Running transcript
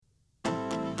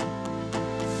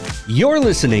You're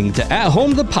listening to At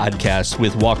Home, the podcast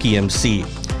with Walkie MC.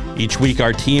 Each week,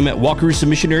 our team at Wakarusa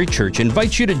Missionary Church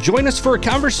invites you to join us for a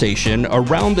conversation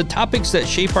around the topics that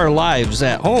shape our lives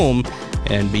at home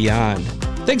and beyond.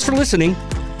 Thanks for listening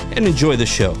and enjoy the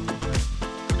show.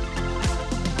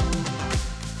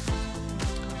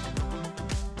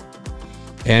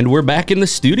 And we're back in the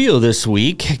studio this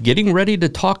week, getting ready to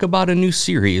talk about a new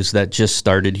series that just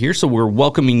started here. So we're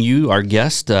welcoming you, our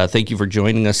guest. Thank you for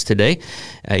joining us today.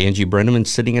 Angie Brenneman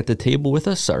sitting at the table with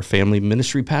us, our family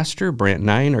ministry pastor, Brant,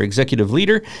 our executive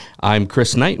leader. I'm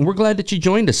Chris Knight, and we're glad that you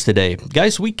joined us today.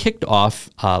 Guys, we kicked off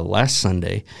last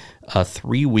Sunday a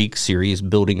 3-week series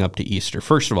building up to Easter.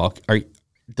 First of all,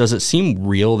 does it seem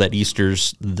real that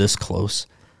Easter's this close?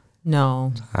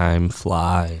 No. Time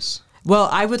flies. Well,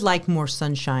 I would like more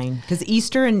sunshine because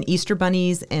Easter and Easter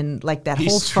bunnies and like that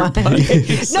Easter whole fun.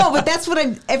 bunnies. No, but that's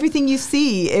what everything you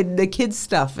see in the kids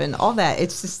stuff and all that.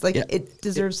 It's just like it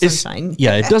deserves sunshine.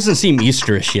 It doesn't seem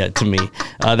Easterish yet to me.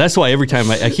 That's why every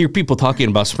time I hear people talking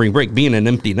about spring break, being an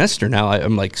empty nester now,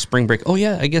 I'm like, spring break, oh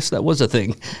yeah, I guess that was a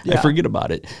thing. Yeah. I forget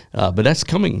about it. But that's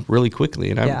coming really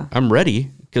quickly, and I'm ready.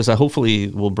 Because hopefully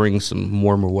we'll bring some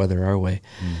warmer weather our way.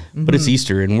 Mm-hmm. But it's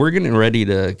Easter, and we're getting ready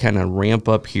to kind of ramp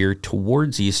up here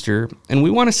towards Easter, and we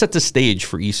want to set the stage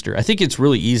for Easter. I think it's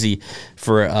really easy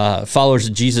for followers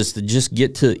of Jesus to just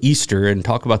get to Easter and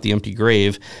talk about the empty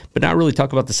grave, but not really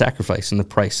talk about the sacrifice and the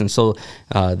price. And so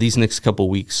these next couple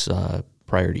weeks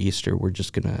prior to Easter, we're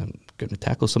just gonna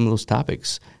tackle some of those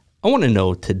topics. I want to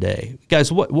know today,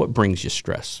 guys, what brings you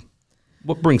stress?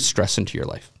 What brings stress into your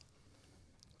life?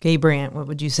 Okay, Brant, what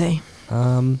would you say?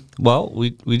 Well,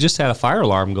 we just had a fire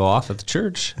alarm go off at the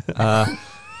church. That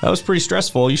was pretty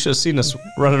stressful. You should have seen us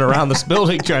running around this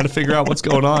building trying to figure out what's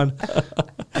going on.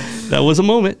 That was a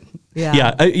moment.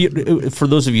 Yeah. For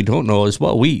those of you who don't know as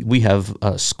well, we have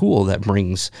a school that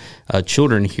brings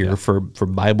children here for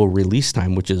Bible release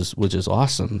time, which is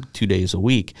awesome, 2 days a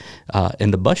week.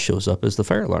 And the bus shows up as the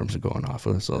fire alarms are going off.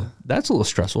 So that's a little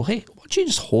stressful. Hey, why don't you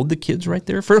just hold the kids right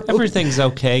there for Everything's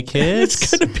okay, kids.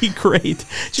 It's going to be great.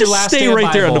 It's your just last stay day right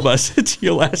of there on the Bible. bus. It's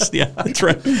your last, that's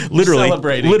right.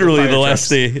 Literally the last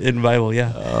day in Bible,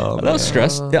 yeah. That was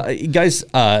stress. Yeah, guys,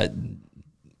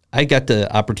 I got the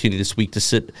opportunity this week to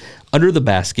sit under the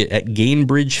basket at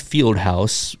Gainbridge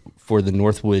Fieldhouse for the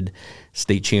Northwood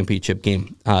State Championship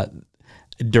game.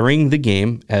 During the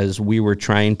game, as we were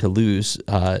trying to lose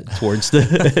towards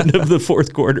the end of the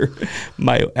fourth quarter,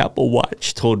 my Apple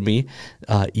Watch told me,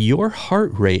 your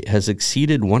heart rate has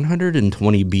exceeded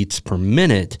 120 beats per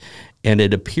minute, and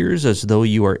it appears as though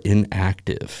you are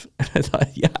inactive. And I thought,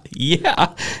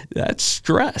 yeah, that's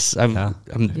stress.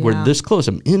 We're this close.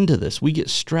 I'm into this. We get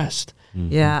stressed.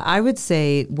 Mm-hmm. Yeah, I would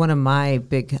say one of my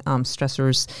big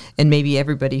stressors, and maybe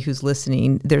everybody who's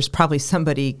listening, there's probably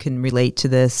somebody can relate to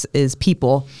this, is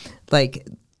people, like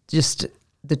just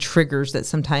the triggers that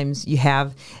sometimes you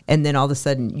have, and then all of a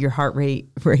sudden your heart rate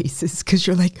races because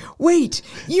you're like, wait,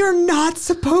 you're not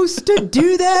supposed to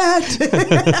do that.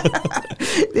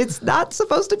 It's not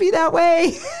supposed to be that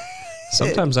way.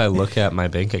 Sometimes I look at my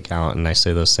bank account and I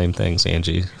say those same things,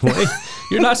 Angie. Wait,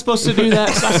 you're not supposed to do that.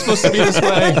 It's not supposed to be this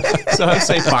way. So I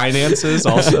say finances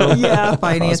also. Yeah,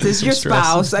 finances. Your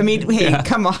spouse. I mean, hey,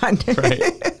 come on.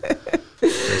 Right.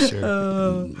 For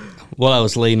sure. While I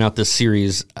was laying out this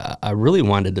series, I really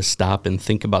wanted to stop and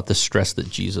think about the stress that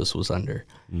Jesus was under.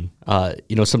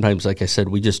 Sometimes, like I said,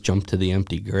 we just jump to the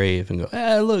empty grave and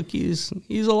go, look, he's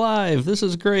alive. This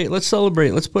is great. Let's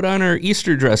celebrate. Let's put on our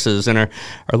Easter dresses and our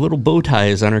little bow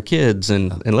ties on our kids,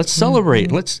 and let's celebrate.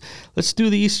 Mm-hmm. Let's do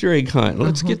the Easter egg hunt.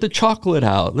 Let's get the chocolate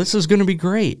out. This is going to be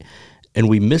great. And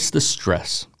we miss the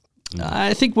stress.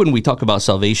 I think when we talk about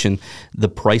salvation, the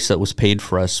price that was paid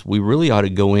for us, we really ought to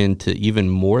go into even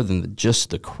more than just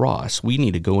the cross. We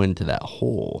need to go into that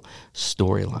whole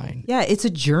storyline. Yeah, it's a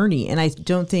journey, and I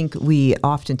don't think we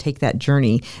often take that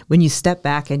journey. When you step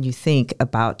back and you think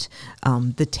about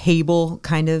the table,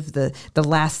 kind of the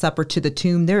Last Supper to the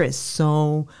tomb, there is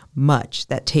so much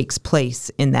that takes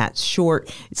place in that short,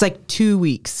 it's like 2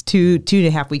 weeks, two and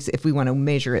a half weeks if we want to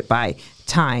measure it by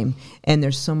time, and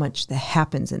there's so much that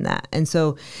happens in that. And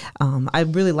so I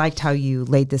really liked how you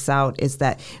laid this out, is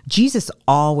that Jesus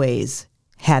always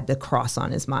had the cross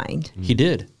on his mind. He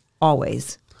did.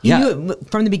 Always. He knew it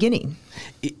from the beginning.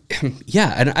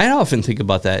 Yeah, and I often think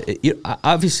about that.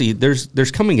 Obviously,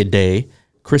 there's coming a day,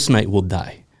 Chris Knight will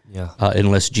die,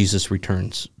 unless Jesus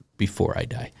returns before I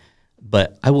die.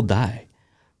 But I will die.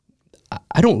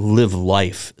 I don't live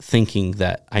life thinking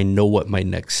that I know what my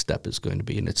next step is going to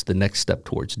be, and it's the next step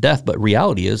towards death. But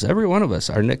reality is, every one of us,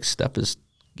 our next step is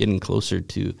getting closer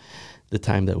to the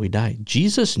time that we die.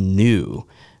 Jesus knew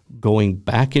going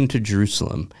back into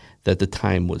Jerusalem that the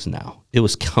time was now. It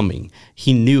was coming.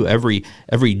 He knew every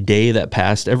day that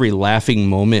passed, every laughing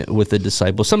moment with the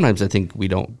disciples. Sometimes I think we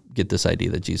don't get this idea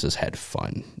that Jesus had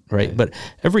fun, right? But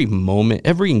every moment,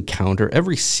 every encounter,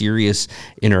 every serious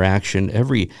interaction,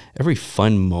 every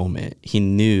fun moment, he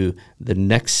knew the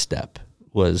next step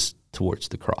was towards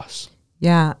the cross.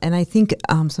 Yeah, and I think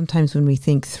sometimes when we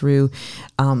think through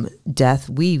death,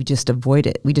 we just avoid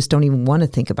it. We just don't even want to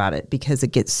think about it because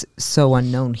it gets so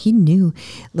unknown. He knew,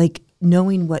 like,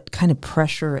 knowing what kind of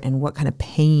pressure and what kind of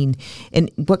pain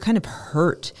and what kind of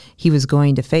hurt he was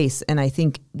going to face. And I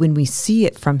think when we see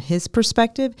it from his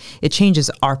perspective, it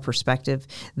changes our perspective,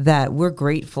 that we're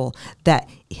grateful that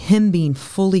him being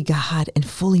fully God and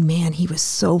fully man, he was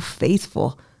so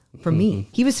faithful for me.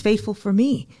 He was faithful for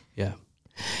me. Yeah.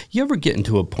 You ever get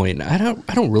into a point, I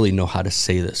don't really know how to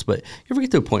say this, but you ever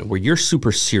get to a point where you're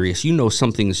super serious, you know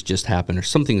something's just happened or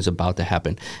something's about to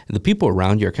happen, and the people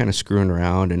around you are kind of screwing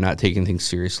around and not taking things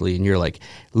seriously, and you're like,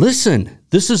 listen,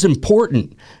 this is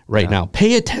important right now.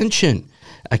 Pay attention.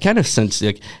 I kind of sense,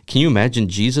 like, can you imagine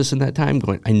Jesus in that time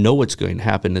going, I know what's going to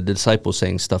happen. The disciples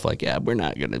saying stuff like, yeah, we're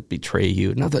not going to betray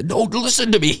you. And I thought, no,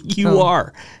 listen to me. You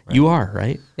are. Right. You are,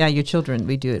 right? Yeah, your children,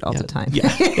 we do it all the time.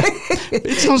 Yeah.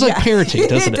 It sounds like parenting,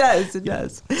 doesn't it? It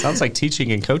does. It sounds like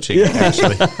teaching and coaching,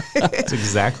 actually. That's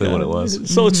exactly what it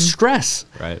was. So it's stress.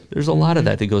 Right. There's a lot of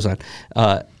that goes on.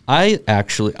 I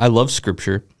love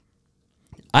Scripture.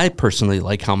 I personally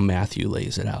like how Matthew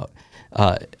lays it out.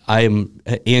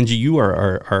 Angie, you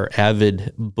are our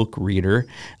avid book reader.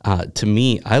 To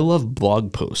me, I love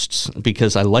blog posts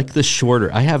because I like the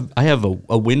shorter. I have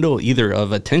a window either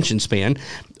of attention span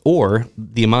or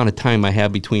the amount of time I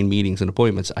have between meetings and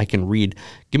appointments. I can read,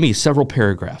 give me several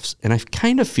paragraphs. And I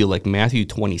kind of feel like Matthew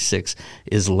 26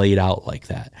 is laid out like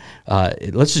that.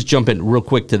 Let's just jump in real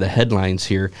quick to the headlines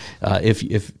here.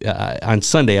 If on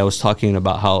Sunday I was talking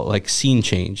about how, like, scene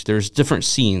change, there's different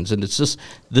scenes, and it's just,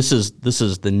 this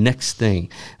is the next thing.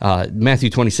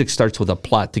 Matthew 26 starts with a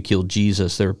plot to kill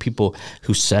Jesus. There are people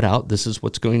who set out, this is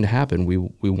what's going to happen.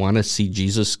 We want to see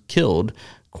Jesus killed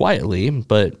quietly,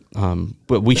 but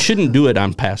we shouldn't do it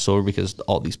on Passover because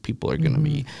all these people are going to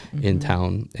be in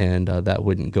town, and that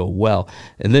wouldn't go well.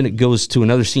 And then it goes to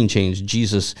another scene change.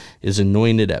 Jesus is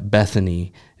anointed at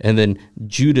Bethany, and then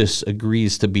Judas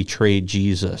agrees to betray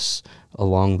Jesus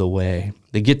along the way.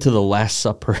 They get to the Last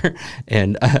Supper,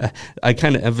 and I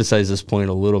kind of emphasize this point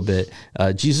a little bit.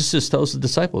 Jesus just tells the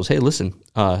disciples, hey, listen,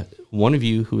 one of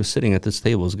you who is sitting at this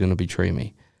table is going to betray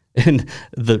me. And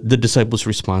the disciples'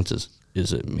 response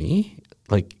is it me?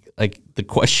 Like the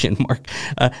question mark.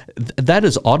 That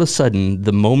is all of a sudden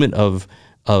the moment of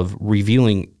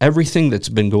revealing everything that's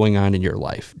been going on in your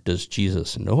life. Does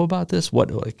Jesus know about this?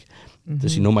 What, like,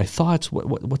 does he know my thoughts?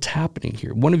 What's happening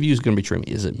here? One of you is going to betray me.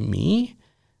 Is it me?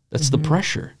 That's the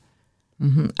pressure.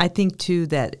 I think, too,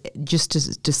 that just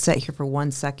to sit here for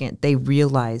 1 second, they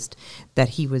realized that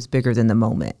he was bigger than the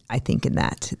moment, I think, in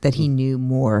that he knew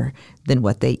more than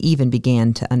what they even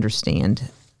began to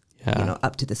understand,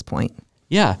 up to this point.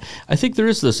 Yeah. I think there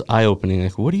is this eye-opening,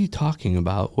 like, what are you talking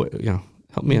about?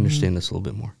 Help me understand this a little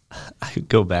bit more. I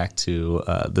go back to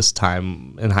this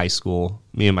time in high school.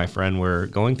 Me and my friend were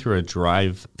going through a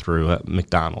drive-through at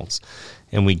McDonald's,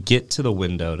 and we get to the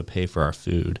window to pay for our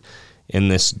food. And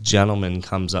this gentleman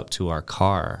comes up to our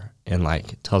car and,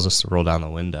 like, tells us to roll down the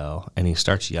window, and he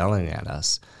starts yelling at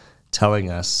us,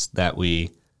 telling us that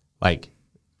we, like,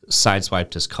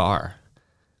 sideswiped his car.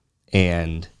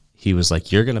 And he was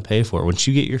like, you're going to pay for it. Once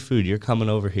you get your food, you're coming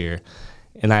over here.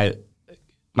 And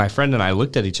my friend and I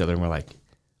looked at each other and we're like,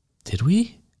 did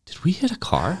we hit a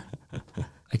car?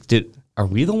 Like, are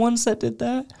we the ones that did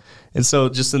that? And so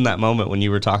just in that moment when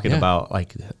you were talking about,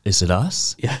 like, is it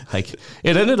us? Yeah. Like,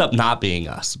 it ended up not being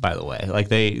us, by the way. Like,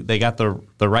 they got the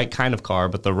right kind of car,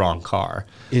 but the wrong car.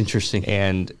 Interesting.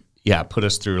 And, put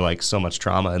us through, like, so much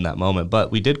trauma in that moment.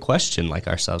 But we did question, like,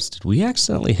 ourselves, did we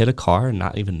accidentally hit a car and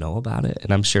not even know about it?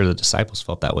 And I'm sure the disciples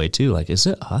felt that way too. Like, is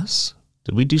it us?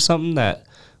 Did we do something that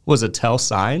was a tell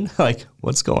sign? Like,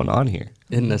 what's going on here?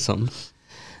 Isn't that something?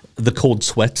 The cold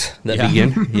sweats that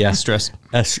begin. Yeah. Stress,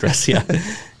 yeah.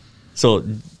 So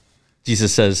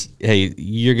Jesus says, hey,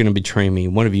 you're going to betray me.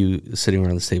 One of you sitting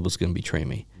around this table is going to betray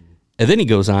me. And then he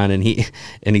goes on and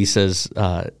he says,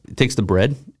 takes the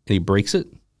bread and he breaks it.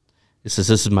 He says,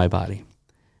 this is my body,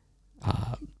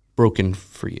 broken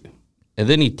for you. And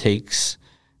then he takes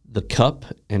the cup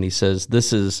and he says,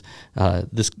 this is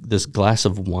this glass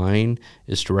of wine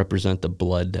is to represent the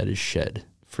blood that is shed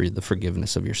for the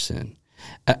forgiveness of your sin.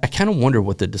 I kind of wonder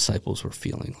what the disciples were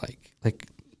feeling like. Like,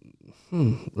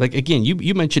 Like, again,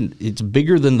 you mentioned it's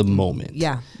bigger than the moment.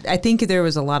 Yeah. I think there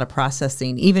was a lot of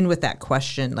processing, even with that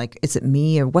question, like, is it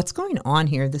me or what's going on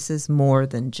here? This is more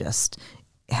than just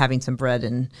having some bread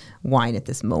and wine at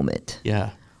this moment. Yeah.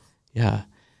 Yeah.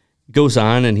 Goes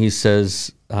on and he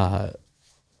says that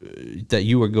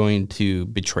you are going to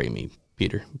betray me,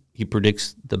 Peter. He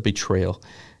predicts the betrayal.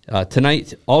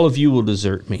 Tonight, all of you will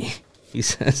desert me, he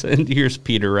says. And here's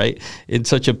Peter, right? In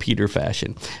such a Peter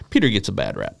fashion. Peter gets a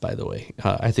bad rap, by the way.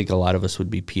 I think a lot of us would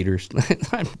be Peters.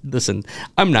 Listen,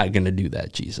 I'm not going to do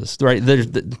that, Jesus. Right?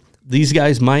 These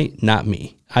guys might, not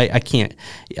me. I can't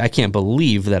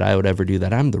believe that I would ever do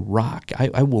that. I'm the rock.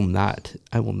 I will not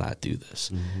do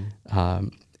this. Mm-hmm.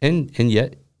 And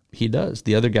yet he does.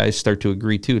 The other guys start to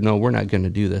agree too. No, we're not going to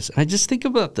do this. And I just think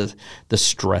about the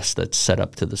stress that's set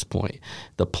up to this point.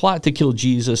 The plot to kill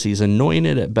Jesus. He's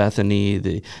anointed at Bethany.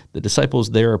 The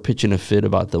disciples there are pitching a fit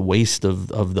about the waste of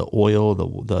the oil,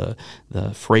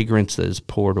 the fragrance that is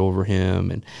poured over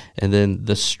him, and then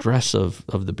the stress of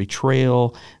the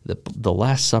betrayal, the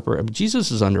Last Supper.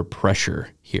 Jesus is under pressure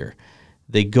here.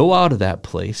 They go out of that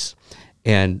place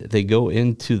and they go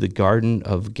into the Garden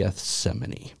of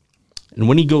Gethsemane. And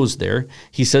when he goes there,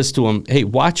 he says to him, hey,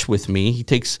 watch with me. He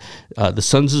takes the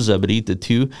sons of Zebedee, the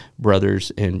two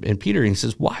brothers, and Peter, and he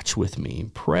says, watch with me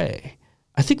and pray.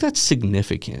 I think that's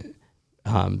significant,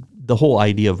 the whole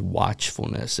idea of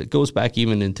watchfulness. It goes back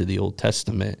even into the Old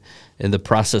Testament and the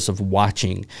process of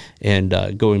watching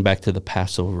and going back to the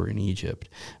Passover in Egypt.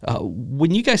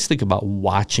 When you guys think about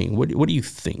watching, what do you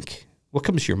think? What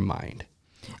comes to your mind?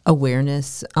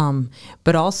 Awareness,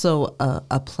 but also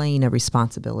playing a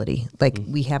responsibility. Like,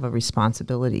 we have a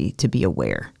responsibility to be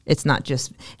aware. It's not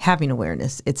just having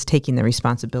awareness, it's taking the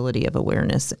responsibility of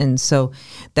awareness. And so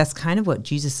that's kind of what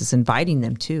Jesus is inviting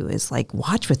them to, is like,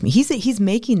 watch with me. He's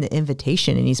making the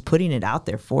invitation and he's putting it out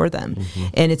there for them. Mm-hmm.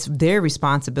 And it's their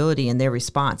responsibility and their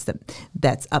response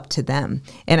that's up to them.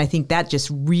 And I think that just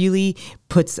really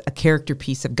puts a character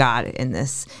piece of God in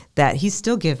this, that he's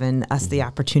still given us the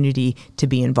opportunity to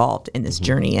be involved in this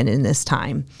journey and in this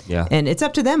time. Yeah. And it's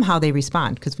up to them how they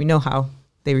respond, because we know how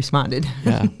they responded.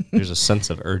 Yeah. There's a sense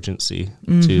of urgency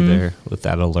too there with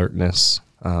that alertness.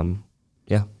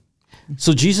 Yeah.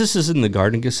 So Jesus is in the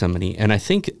Garden of Gethsemane, and I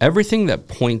think everything that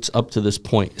points up to this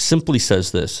point simply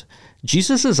says this: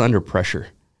 Jesus is under pressure.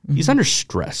 Mm-hmm. He's under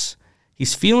stress.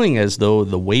 He's feeling as though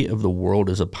the weight of the world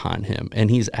is upon him, and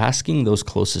he's asking those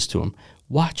closest to him,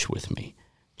 watch with me.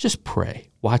 Just pray.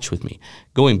 Watch with me.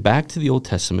 Going back to the Old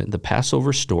Testament, the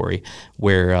Passover story,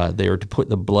 where they are to put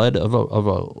the blood of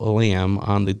a lamb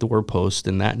on the doorpost,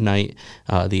 and that night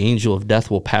the angel of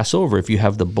death will pass over if you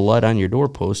have the blood on your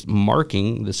doorpost,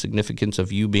 marking the significance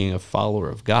of you being a follower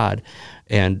of God.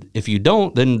 And if you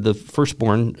don't, then the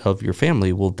firstborn of your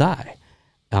family will die.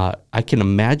 I can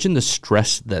imagine the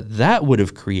stress that would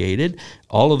have created.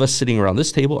 All of us sitting around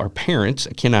this table, our parents,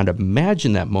 I cannot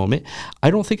imagine that moment.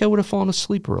 I don't think I would have fallen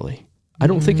asleep early. I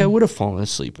don't think I would have fallen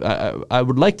asleep. I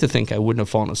would like to think I wouldn't have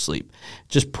fallen asleep.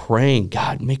 Just praying,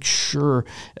 God, make sure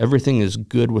everything is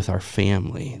good with our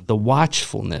family. The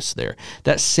watchfulness there.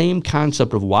 That same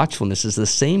concept of watchfulness is the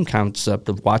same concept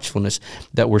of watchfulness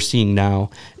that we're seeing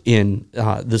now in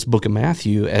this book of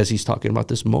Matthew as he's talking about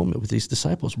this moment with these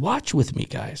disciples. Watch with me,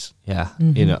 guys. Yeah.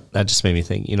 That just made me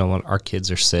think, when our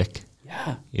kids are sick,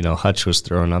 Hutch was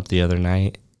throwing up the other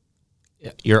night,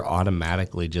 you're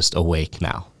automatically just awake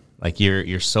now. Like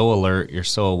you're so alert, you're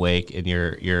so awake, and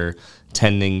you're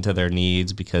tending to their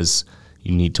needs because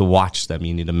you need to watch them.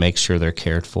 You need to make sure they're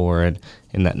cared for and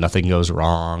that nothing goes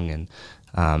wrong,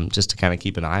 and just to kind of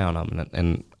keep an eye on them.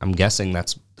 And I'm guessing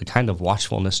that's the kind of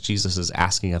watchfulness Jesus is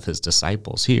asking of his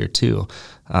disciples here too.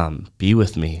 Be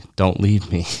with me, don't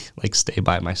leave me, like stay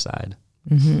by my side.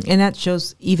 Mm-hmm. And that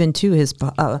shows even to his,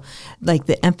 like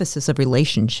the emphasis of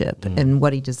relationship and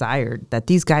what he desired, that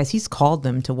these guys, he's called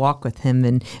them to walk with him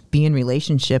and be in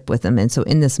relationship with him. And so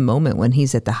in this moment when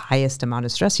he's at the highest amount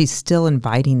of stress, he's still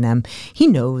inviting them. He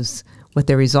knows what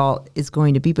the result is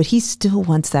going to be, but he still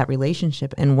wants that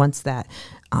relationship and wants that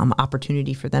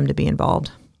opportunity for them to be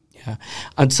involved. Yeah.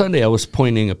 On Sunday, I was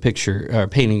painting a picture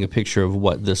of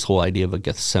what this whole idea of a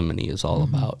Gethsemane is all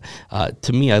about.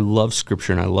 To me, I love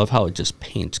Scripture, and I love how it just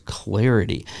paints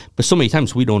clarity. But so many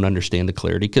times we don't understand the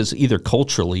clarity because either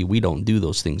culturally we don't do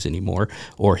those things anymore,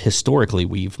 or historically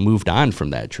we've moved on from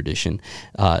that tradition.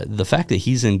 The fact that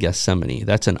he's in Gethsemane,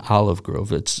 that's an olive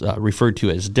grove. It's referred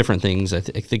to as different things. I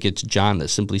think it's John that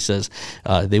simply says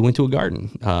they went to a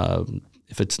garden.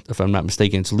 If I'm not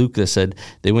mistaken, it's Luke that said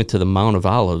they went to the Mount of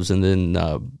Olives, and then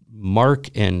Mark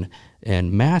and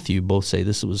Matthew both say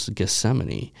this was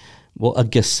Gethsemane. Well, a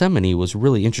Gethsemane was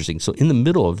really interesting. So in the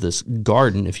middle of this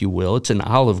garden, if you will, it's an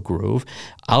olive grove.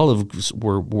 Olives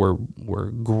were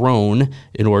grown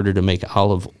in order to make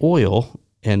olive oil,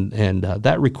 and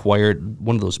that required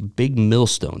one of those big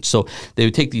millstones. So they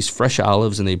would take these fresh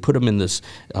olives and they put them in this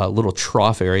little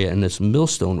trough area, and this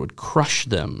millstone would crush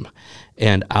them.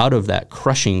 And out of that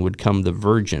crushing would come the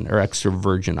virgin or extra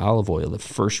virgin olive oil, the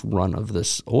first run of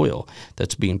this oil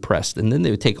that's being pressed. And then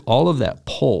they would take all of that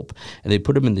pulp and they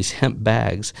put them in these hemp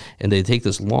bags, and they'd take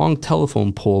this long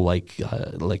telephone pole like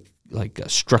a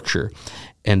structure,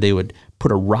 and they would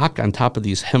put a rock on top of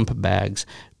these hemp bags,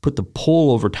 put the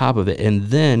pole over top of it, and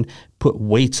then put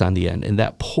weights on the end. And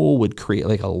that pole would create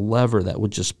like a lever that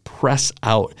would just press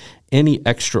out any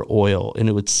extra oil, and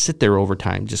it would sit there over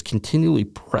time, just continually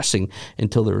pressing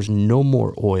until there was no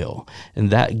more oil. And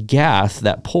that gath,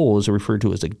 that pole is referred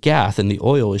to as a gath, and the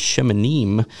oil is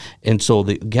shemanim, and so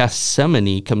the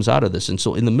Gethsemane comes out of this. And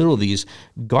so in the middle of these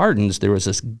gardens, there was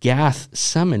this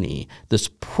Gethsemane, this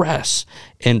press,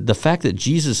 and the fact that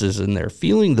Jesus is in there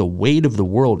feeling the weight of the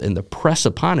world and the press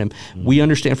upon him, we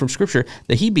understand from Scripture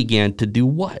that he began to do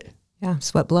what? Yeah,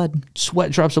 sweat blood.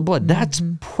 Sweat drops of blood. That's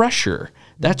pressure.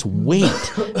 That's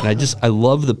weight. And I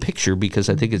love the picture because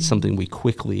I think it's something we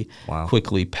quickly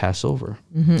pass over.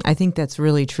 I think that's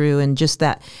really true. And just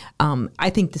that, I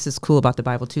think this is cool about the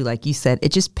Bible too. Like you said,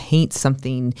 it just paints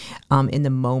something in the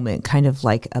moment, kind of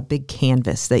like a big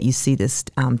canvas that you see this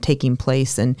taking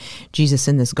place, and Jesus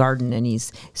in this garden, and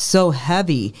he's so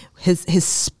heavy. His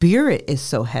spirit is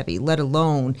so heavy, let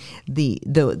alone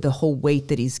the whole weight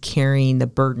that he's carrying, the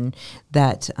burden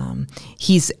that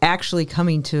he's actually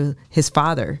coming to his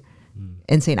Father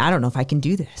and saying, I don't know if I can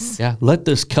do this. Yeah, let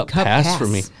this cup pass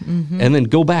from me. And then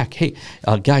go back. Hey,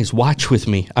 guys, watch with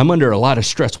me. I'm under a lot of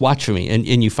stress. Watch for me.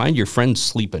 And you find your friends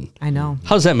sleeping. I know.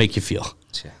 How does that make you feel?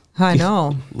 I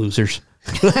know. Losers.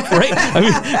 Right? I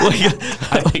mean,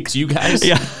 I picked you guys.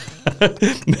 Yeah.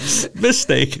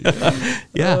 Mistake.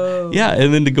 Yeah.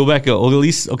 And then to go back, at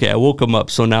least, okay, I woke them up,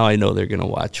 so now I know they're going to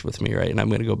watch with me, right? And I'm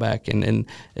going to go back. And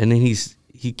then he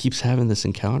keeps having this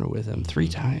encounter with him 3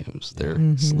 times.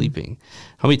 They're sleeping.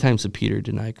 How many times did Peter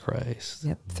deny Christ?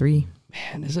 Yep, 3.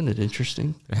 Man, isn't it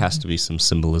interesting? There has to be some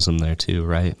symbolism there too,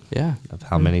 right? Yeah. Of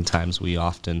how many times we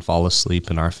often fall asleep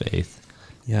in our faith.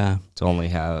 Yeah. To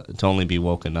only be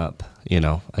woken up,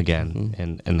 again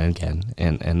and again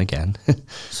and again.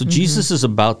 So Jesus is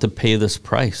about to pay this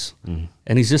price, and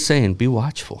he's just saying, be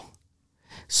watchful.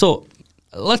 So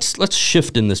let's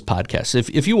shift in this podcast.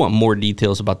 If you want more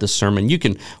details about this sermon, you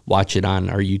can watch it on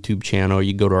our YouTube channel.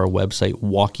 You go to our website,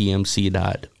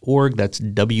 walkymc.org. That's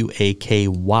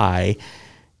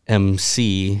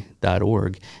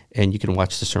WAKYMC.org, and you can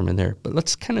watch the sermon there. But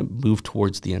let's kind of move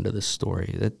towards the end of this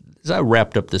story. As I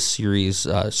wrapped up this series,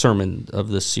 sermon of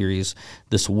this series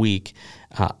this week,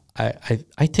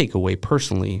 I take away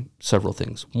personally several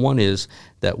things. One is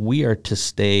that we are to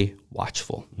stay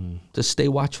watchful, to stay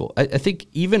watchful. I think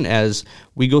even as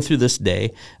we go through this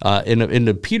day, in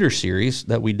the Peter series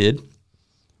that we did,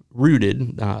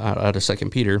 rooted out of 2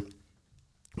 Peter,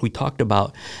 we talked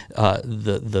about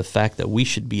the fact that we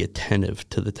should be attentive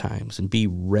to the times and be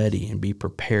ready and be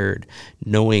prepared,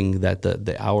 knowing that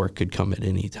the hour could come at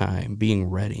any time, being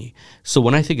ready. So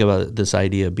when I think about this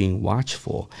idea of being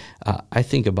watchful, I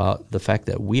think about the fact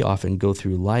that we often go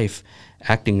through life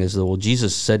acting as though, well,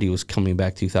 Jesus said he was coming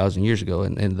back 2,000 years ago,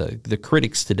 and the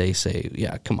critics today say,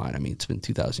 yeah, come on, I mean, it's been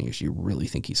 2,000 years. You really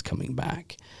think he's coming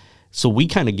back? So we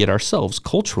kind of get ourselves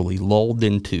culturally lulled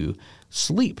into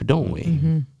sleep, don't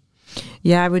we?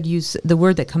 Yeah, I would use the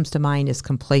word that comes to mind is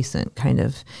complacent, kind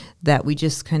of, that we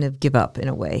just kind of give up in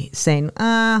a way, saying,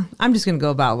 I'm just going to go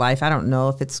about life. I don't know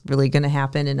if it's really going to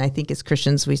happen. And I think as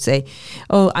Christians, we say,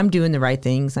 oh, I'm doing the right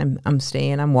things. I'm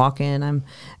staying, I'm walking, I'm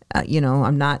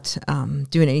not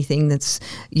doing anything that's,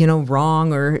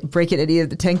 wrong or breaking any of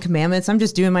the 10 Commandments. I'm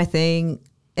just doing my thing.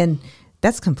 And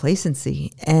that's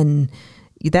complacency. And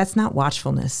that's not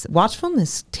watchfulness.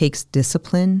 Watchfulness takes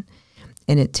discipline.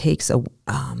 And it takes a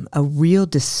real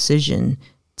decision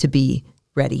to be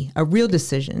ready, a real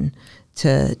decision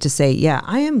to say, yeah,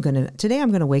 today I'm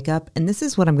going to wake up and this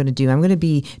is what I'm going to do. I'm going to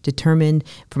be determined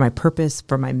for my purpose,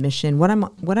 for my mission, what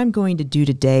I'm going to do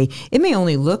today. It may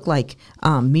only look like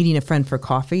meeting a friend for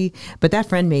coffee, but that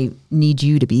friend may need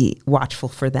you to be watchful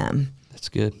for them. That's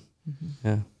good.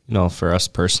 Yeah. For us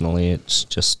personally, it's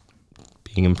just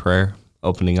being in prayer,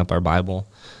 opening up our Bible.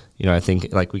 I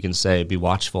think like we can say, be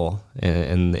watchful,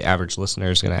 and the average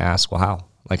listener is going to ask, well, how?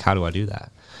 Like, how do I do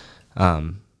that?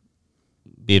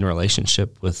 Be in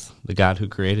relationship with the God who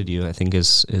created you, I think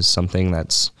is something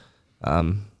that's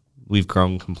we've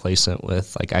grown complacent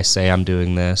with, like, I say I'm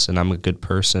doing this and I'm a good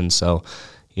person, so,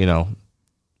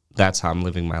 that's how I'm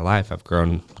living my life. I've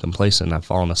grown complacent. I've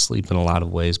fallen asleep in a lot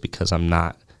of ways because I'm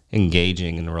not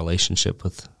engaging in a relationship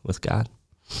with God.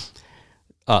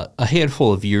 A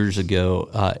handful of years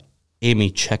ago,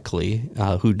 Amy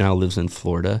Checkley, who now lives in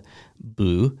Florida,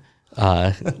 boo,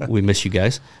 we miss you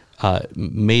guys,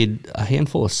 made a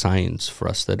handful of signs for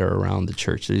us that are around the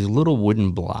church. These little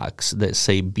wooden blocks that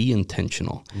say, be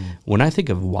intentional. When I think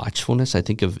of watchfulness, I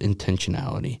think of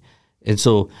intentionality. And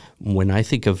so when I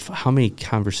think of how many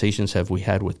conversations have we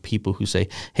had with people who say,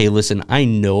 hey, listen, I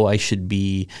know I should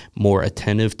be more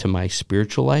attentive to my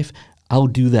spiritual life. I'll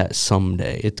do that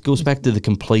someday. It goes back to the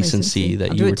complacency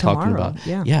that you were talking about.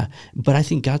 Yeah. But I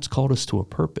think God's called us to a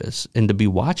purpose, and to be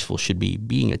watchful should be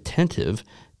being attentive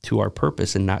to our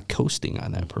purpose and not coasting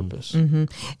on that purpose. Mm-hmm.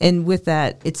 And with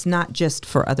that, it's not just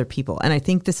for other people. And I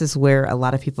think this is where a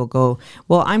lot of people go,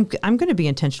 well, I'm going to be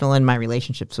intentional in my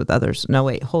relationships with others. No,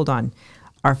 wait, hold on.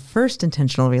 Our first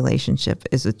intentional relationship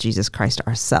is with Jesus Christ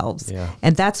ourselves. Yeah.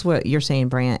 And that's what you're saying,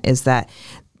 Brant, is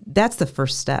that's the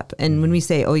first step. And when we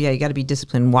say, oh yeah, you got to be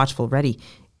disciplined, watchful, ready,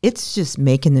 it's just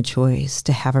making the choice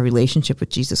to have a relationship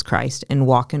with Jesus Christ and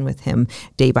walking with him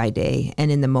day by day and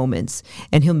in the moments,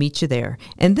 and he'll meet you there.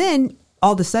 And then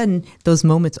all of a sudden, those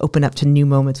moments open up to new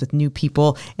moments with new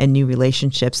people and new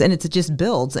relationships, and it just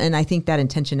builds. And I think that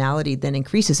intentionality then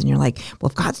increases, and you're like,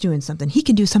 well, if God's doing something, he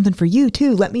can do something for you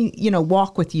too. Let me,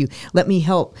 walk with you. Let me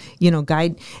help,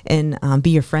 guide and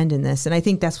be your friend in this. And I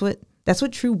think that's what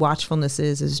true watchfulness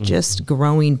is just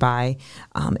growing by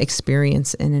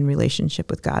experience and in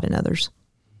relationship with God and others.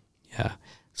 Yeah.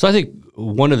 So I think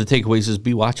one of the takeaways is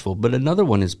be watchful, but another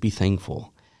one is be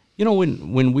thankful.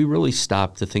 When we really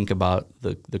stop to think about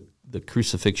the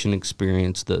crucifixion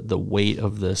experience, the weight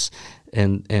of this,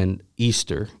 and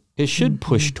Easter, it should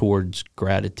push towards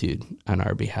gratitude on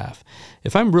our behalf.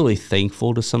 If I'm really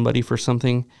thankful to somebody for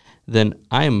something, then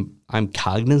I'm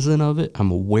cognizant of it. I'm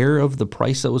aware of the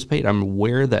price that was paid. I'm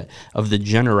aware of the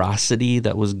generosity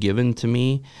that was given to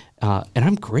me, and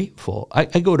I'm grateful. I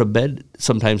go to bed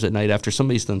sometimes at night after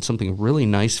somebody's done something really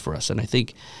nice for us, and I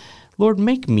think, Lord,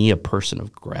 make me a person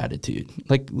of gratitude.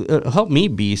 Like, help me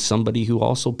be somebody who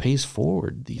also pays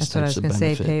forward these types of benefits. That's what I was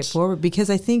going to say, pay it forward, because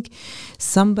I think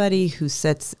somebody who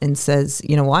sits and says,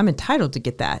 well, I'm entitled to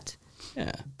get that.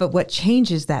 Yeah. But what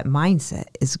changes that mindset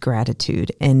is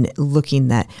gratitude and looking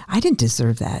that I didn't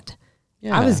deserve that.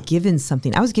 Yeah. I was given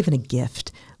something. I was given a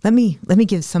gift. Let me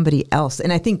give somebody else.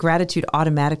 And I think gratitude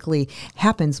automatically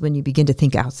happens when you begin to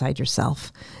think outside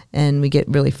yourself, and we get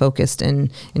really focused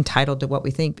and entitled to what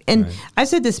we think. And right. I've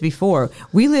said this before,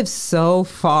 we live so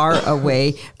far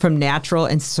away from natural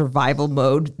and survival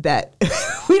mode that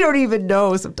we don't even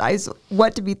know sometimes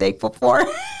what to be thankful for.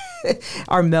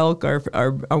 Our milk,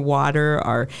 our water,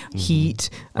 our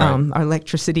heat, our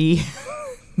electricity.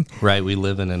 Right. We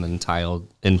live in an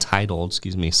entitled,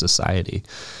 society.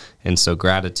 And so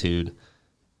gratitude,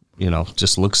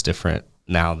 just looks different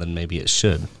now than maybe it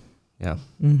should. Yeah.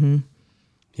 Mm-hmm.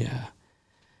 Yeah.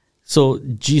 So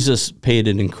Jesus paid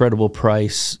an incredible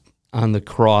price on the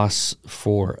cross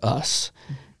for us.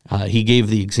 He gave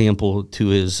the example to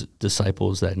his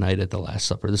disciples that night at the Last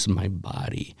Supper. This is my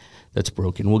body that's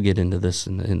broken. We'll get into this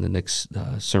in the next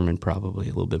sermon, probably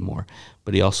a little bit more.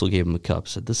 But he also gave them the cup.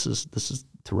 Said, "This is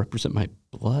to represent my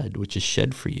blood, which is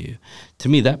shed for you." To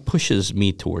me, that pushes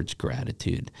me towards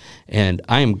gratitude, and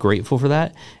I am grateful for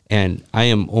that. And I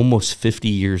am almost 50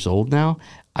 years old now.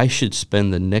 I should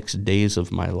spend the next days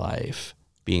of my life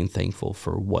being thankful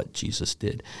for what Jesus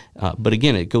did. But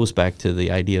again, it goes back to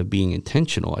the idea of being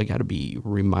intentional. I got to be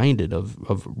reminded of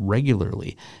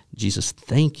regularly, Jesus,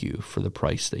 thank you for the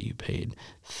price that you paid.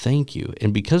 Thank you.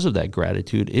 And because of that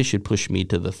gratitude, it should push me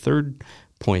to the third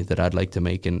point that I'd like to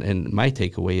make. And my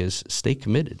takeaway is stay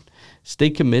committed. Stay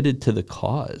committed to the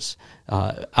cause.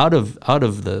 Out of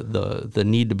the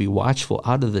need to be watchful,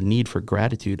 out of the need for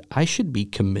gratitude, I should be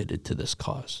committed to this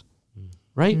cause,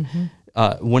 right? Mm-hmm.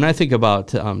 When I think about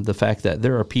the fact that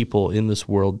there are people in this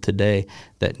world today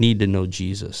that need to know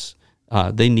Jesus,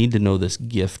 they need to know this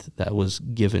gift that was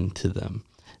given to them,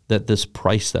 that this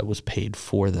price that was paid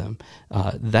for them,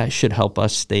 that should help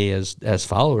us stay as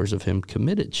followers of him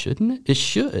committed, shouldn't it? It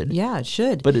should. Yeah, it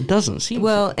should. But it doesn't seem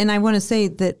well, and I want to say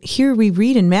that here we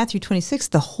read in Matthew 26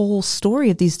 the whole story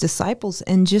of these disciples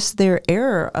and just their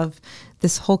error of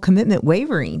this whole commitment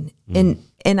wavering.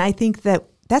 And I think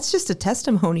that's just a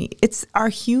testimony. It's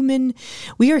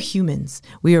we are humans.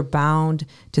 We are bound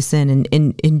to sin.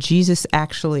 And Jesus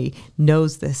actually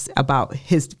knows this about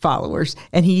his followers.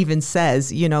 And he even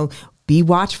says, be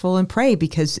watchful and pray,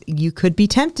 because you could be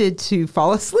tempted to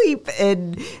fall asleep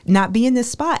and not be in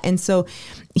this spot. And so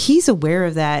he's aware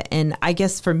of that. And I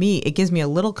guess for me, it gives me a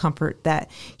little comfort that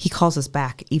he calls us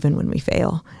back even when we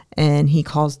fail. And he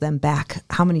calls them back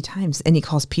how many times? And he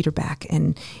calls Peter back,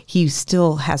 and he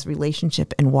still has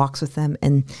relationship and walks with them.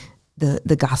 And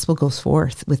the gospel goes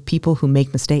forth with people who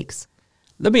make mistakes.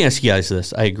 Let me ask you guys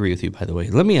this. I agree with you, by the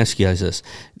way. Let me ask you guys this.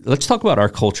 Let's talk about our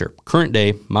culture, current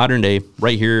day, modern day,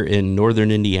 right here in northern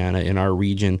Indiana, in our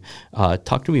region.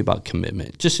 Talk to me about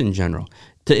commitment, just in general,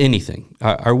 to anything.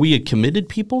 Are we a committed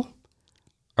people?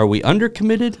 Are we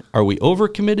undercommitted? Are we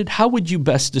overcommitted? How would you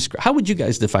best describe? How would you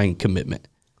guys define commitment?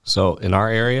 So in our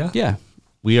area,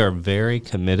 we are very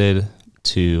committed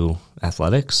to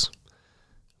athletics.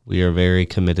 We are very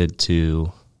committed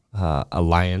to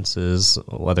alliances,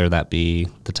 whether that be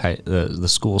the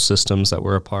school systems that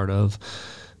we're a part of.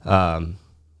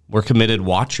 We're committed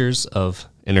watchers of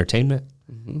entertainment.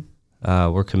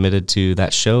 Mm-hmm. We're committed to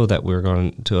that show that we're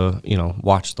going to,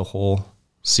 watch the whole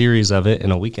series of it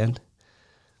in a weekend.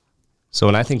 So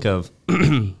when I think of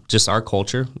just our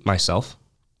culture, myself,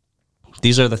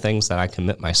 these are the things that I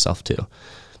commit myself to.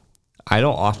 I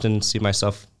don't often see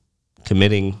myself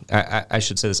committing, I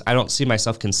should say this, I don't see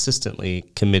myself consistently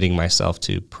committing myself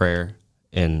to prayer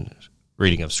and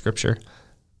reading of scripture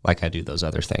like I do those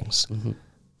other things. Mm-hmm.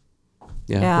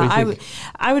 Yeah,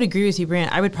 I would agree with you,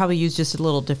 Brant. I would probably use just a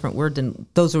little different word than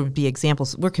those would be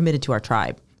examples. We're committed to our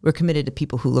tribe. We're committed to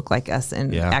people who look like us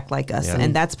and act like us.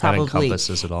 And that's probably... That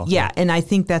encompasses it all. Yeah, and I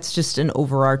think that's just an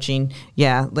overarching,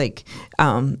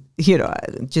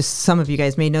 just some of you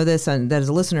guys may know this and that as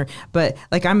a listener, but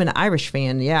like I'm an Irish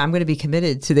fan. Yeah, I'm going to be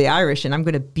committed to the Irish and I'm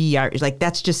going to be Irish. Like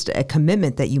that's just a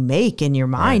commitment that you make in your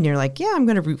mind. Right. You're like, yeah, I'm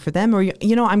going to root for them. Or,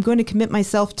 I'm going to commit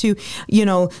myself to,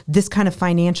 this kind of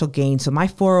financial gain. So my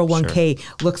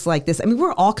 401k looks like this. I mean,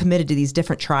 we're all committed to these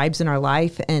different tribes in our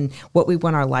life and what we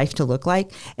want our life to look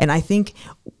like. And I think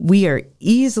we are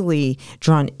easily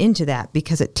drawn into that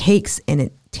because it takes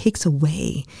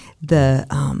away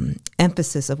the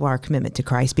emphasis of our commitment to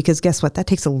Christ. Because guess what? That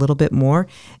takes a little bit more.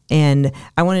 And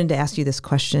I wanted to ask you this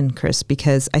question, Chris,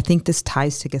 because I think this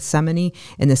ties to Gethsemane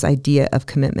and this idea of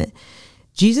commitment.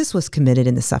 Jesus was committed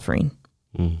in the suffering.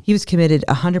 He was committed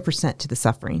 100% to the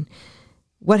suffering.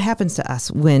 What happens to us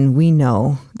when we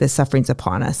know that suffering's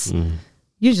upon us?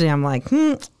 Usually I'm like,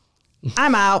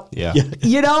 I'm out. Yeah.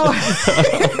 You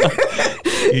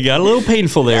got a little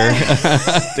painful there.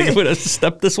 I think I'm going to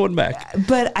step this one back.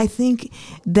 But I think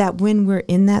that when we're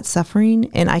in that suffering,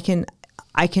 and I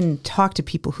can talk to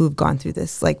people who have gone through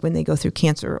this, like when they go through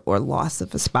cancer or loss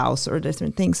of a spouse or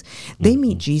different things, they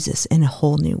meet Jesus in a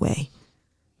whole new way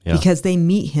because they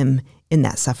meet him in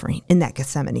that suffering, in that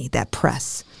Gethsemane, that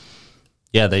press.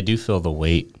 Yeah, they do feel the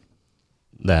weight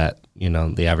that,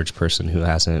 the average person who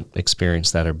hasn't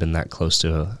experienced that or been that close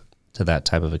to that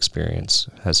type of experience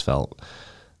has felt.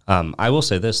 I will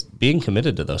say this, being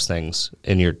committed to those things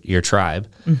in your tribe,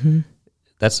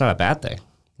 that's not a bad thing.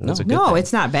 That's a good thing.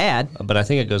 It's not bad. But I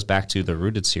think it goes back to the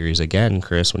Rooted series again,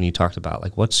 Chris, when you talked about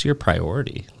like, what's your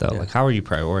priority though? Yeah. Like, how are you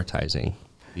prioritizing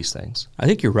these things? I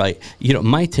think you're right.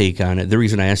 My take on it, the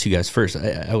reason I asked you guys first,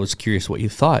 I was curious what you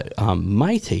thought.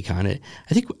 My take on it,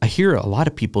 I think I hear a lot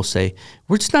of people say,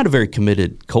 we're just not a very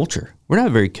committed culture. We're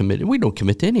not very committed. We don't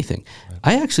commit to anything. Right.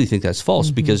 I actually think that's false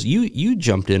because you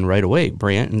jumped in right away,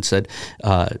 Brant, and said,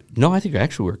 no, I think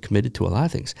actually we're committed to a lot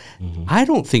of things. I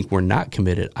don't think we're not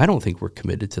committed. I don't think we're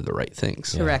committed to the right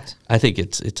things. Yeah. Correct. I think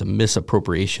it's a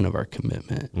misappropriation of our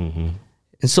commitment.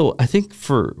 And so I think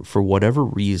for whatever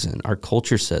reason, our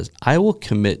culture says, I will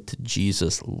commit to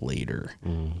Jesus later.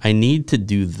 I need to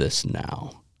do this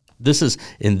now. This is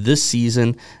in this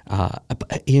season.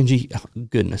 Angie,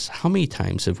 goodness, how many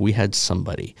times have we had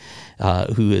somebody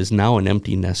who is now an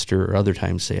empty nester or other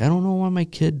times say, I don't know why my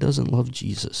kid doesn't love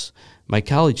Jesus. My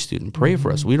college student, pray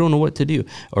for us. We don't know what to do.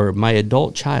 Or my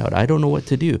adult child, I don't know what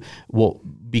to do. Well,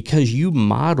 because you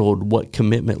modeled what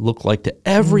commitment looked like to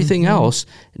everything else,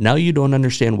 now you don't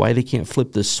understand why they can't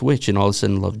flip the switch and all of a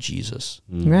sudden love Jesus.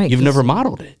 Right. You've never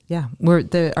modeled it. Yeah.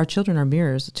 Our children are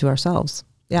mirrors to ourselves.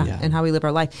 Yeah, and how we live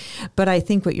our life. But I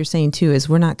think what you're saying too is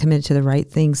we're not committed to the right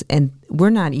things, and we're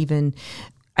not even,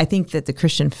 I think that the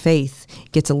Christian faith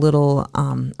gets a little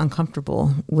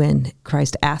uncomfortable when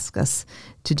Christ asks us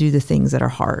to do the things that are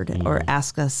hard or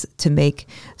ask us to make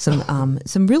some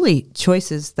really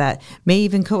choices that may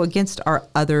even go against our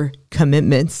other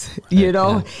commitments,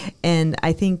 And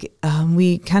I think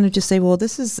we kind of just say, well,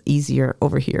 this is easier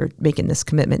over here, making this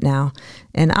commitment now,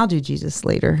 and I'll do Jesus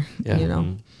later,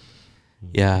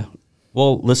 Yeah.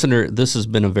 Well, listener, this has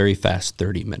been a very fast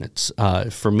 30 minutes.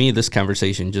 For me, this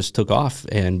conversation just took off,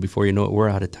 and before you know it, we're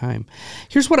out of time.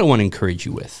 Here's what I want to encourage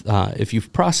you with. If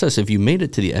you made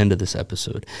it to the end of this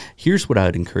episode, here's what I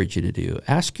would encourage you to do.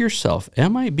 Ask yourself,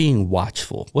 am I being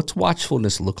watchful? What's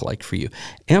watchfulness look like for you?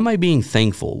 Am I being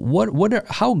thankful?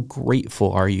 How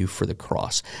grateful are you for the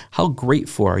cross? How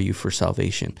grateful are you for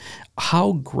salvation?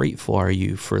 How grateful are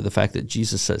you for the fact that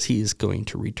Jesus says he is going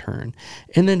to return?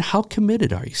 And then how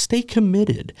committed are you? Stay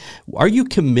committed. Are you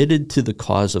committed to the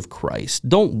cause of Christ?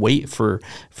 Don't wait for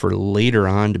later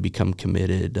on to become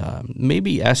committed.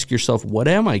 Maybe ask yourself, what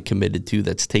am I committed to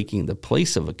that's taking the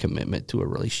place of a commitment to a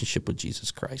relationship with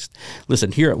Jesus Christ?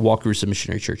 Listen, here at Wakarusa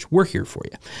Missionary Church, we're here for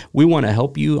you. We want to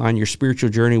help you on your spiritual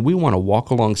journey. We want to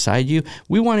walk alongside you.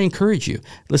 We want to encourage you.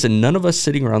 Listen, none of us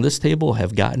sitting around this table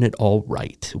have gotten it all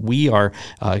right. We are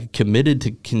committed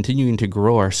to continuing to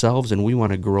grow ourselves, and we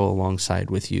want to grow alongside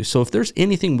with you. So if there's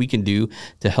anything we can do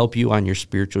to help you on your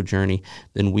spiritual journey,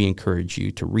 then we encourage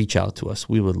you to reach out to us.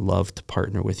 We would love to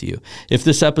partner with you. If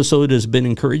this episode has been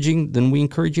encouraging, then we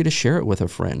encourage you to share it with a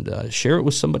friend. Share it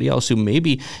with somebody else who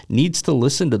maybe needs to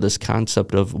listen to this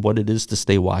concept of what it is to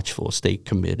stay watchful, stay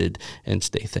committed, and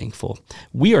stay thankful.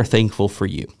 We are thankful for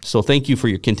you. So thank you for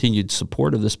your continued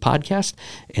support of this podcast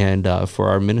and for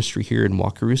our ministry here in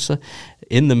Wakarusa.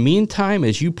 In the meantime,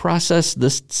 as you process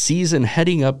this season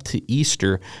heading up to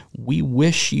Easter, we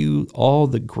wish you all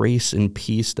the grace and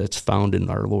peace that's found in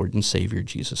our Lord and Savior,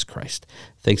 Jesus Christ.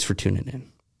 Thanks for tuning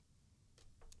in.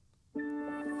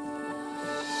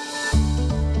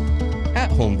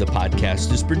 At Home, the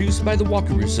podcast is produced by the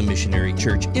Wakarusa Missionary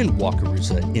Church in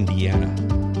Wakarusa, Indiana.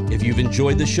 If you've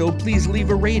enjoyed the show, please leave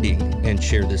a rating and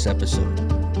share this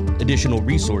episode. Additional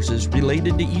resources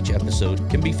related to each episode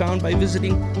can be found by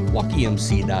visiting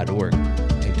walkemc.org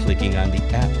and clicking on the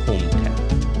At Home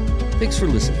tab. Thanks for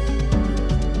listening.